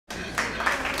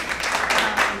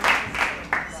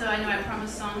I know I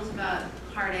promised songs about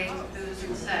heartache, booze,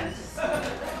 and sex. There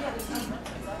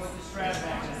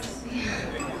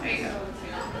you go.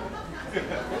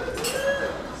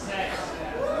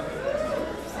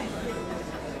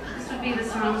 This would be the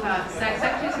song about sex.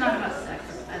 Actually, it's not about sex.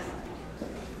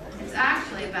 It's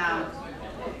actually about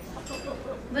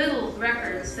little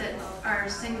records that are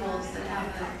singles that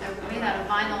they're made out of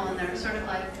vinyl, and they're sort of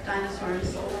like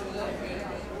dinosaurs.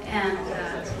 And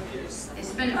they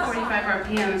spin at 45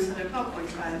 RPM, so they're called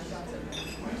 45.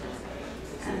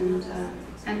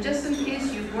 And just in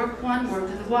case you've worked one, work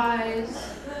to the wise,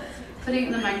 putting it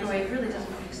in the microwave really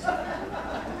doesn't fix it. I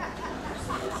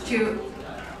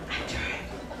tried.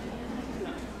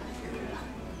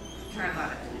 Try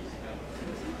about it.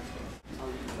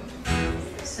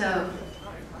 So,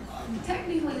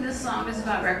 technically this song is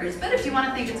about records, but if you want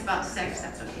to think it's about sex,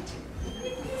 that's okay too.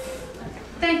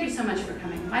 Thank you so much for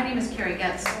coming. My name is Kerry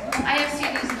Getz. I have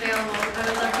CDs available. I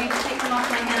would love for you to take them off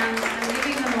my hands. I'm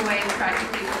giving them away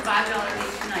practically for $5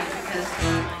 each tonight because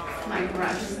my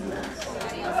garage is a mess.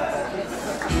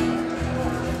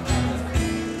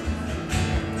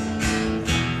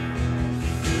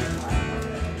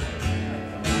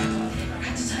 I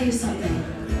have to tell you something.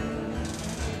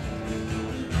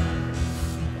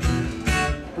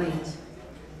 Wait.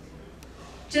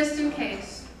 Just in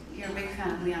case you're a big fan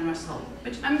of Leon Russell,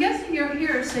 which I'm guessing you're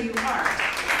here, so you are.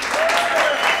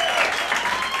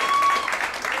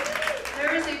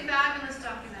 There is a fabulous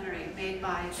documentary made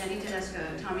by Jenny Tedesco,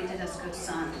 Tommy Tedesco's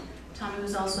son. Tommy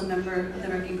was also a member of the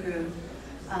Wrecking Crew,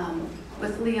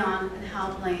 with Leon and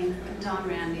Hal Blaine and Don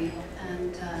Randy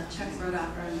and Chuck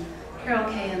Rodocker and Carol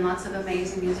Kay and lots of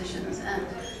amazing musicians. And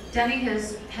Denny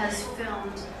has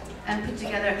filmed and put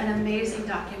together an amazing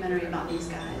documentary about these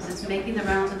guys. It's making the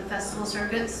rounds of the festival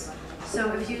circuits.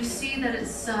 So if you see that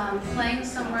it's playing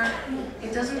somewhere,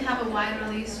 it doesn't have a wide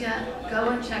release yet, go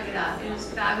and check it out. It is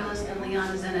fabulous, and Leon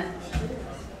is in it.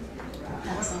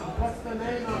 That's all. What's the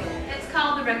name of it? It's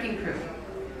called The Wrecking Crew.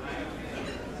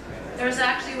 There's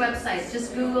actually websites.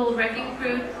 Just Google Wrecking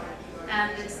Crew,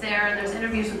 and it's there. And there's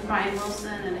interviews with Brian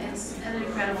Wilson, and it's an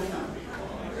incredible film.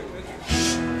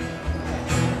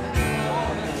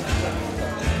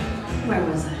 Where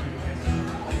was I?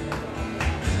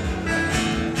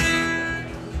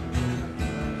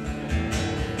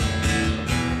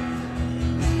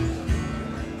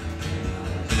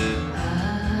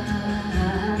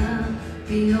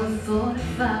 I'll be your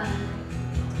 45.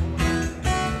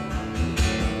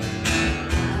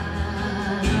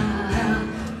 I'll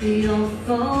be your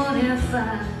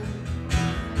 45.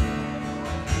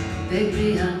 Baby,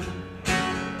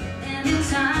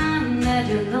 anytime that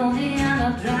you're lonely and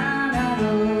I'll drown out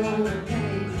all the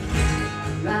pain,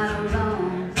 right or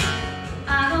wrong, I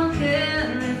don't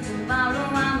care if tomorrow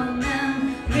I'm a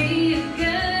memory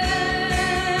again.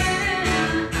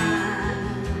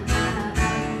 I'll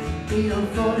be your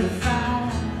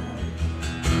 45.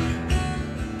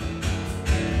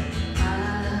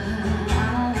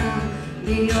 I'll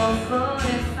be your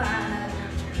 45.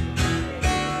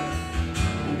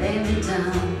 Lay me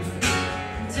down,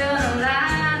 turn the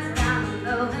lights down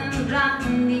low and drop the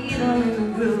needle in the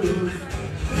groove.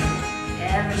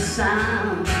 Every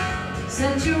sound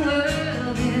sets your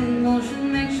world in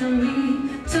motion, makes your me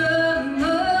turn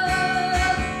up.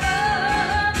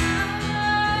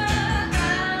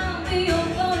 I'll be your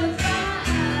 45.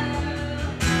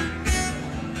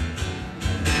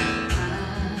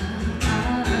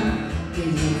 I'll be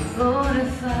your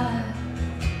 45.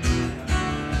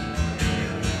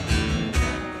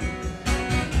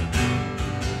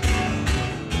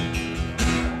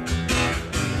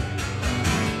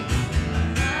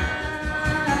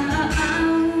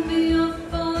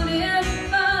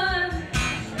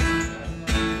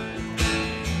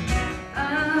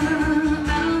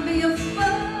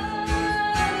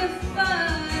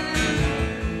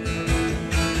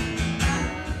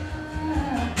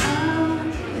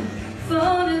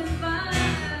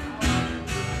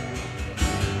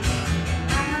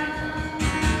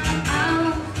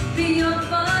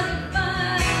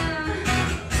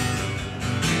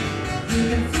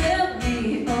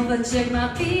 Check my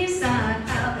B-side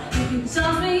out. You can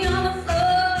toss me on the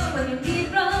floor when your heat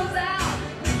runs out.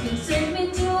 You can take me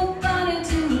to a party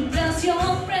to impress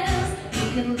your friends. You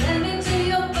can let me to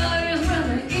your bars when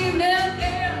the evening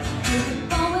ends. You can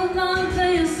fall in line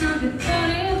playing something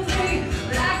 33,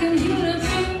 but I can hear the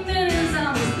 3 minutes I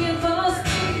was here for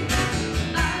speed.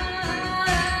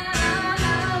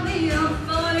 I'll be your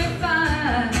 45.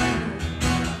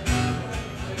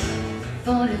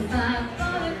 45,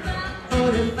 45,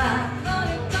 45,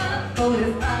 45,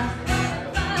 45.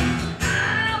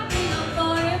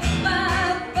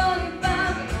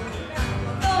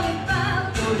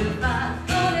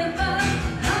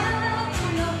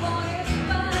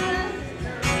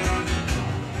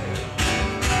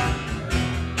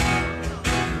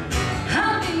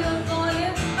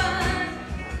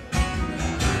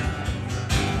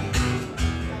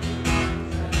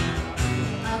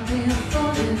 feel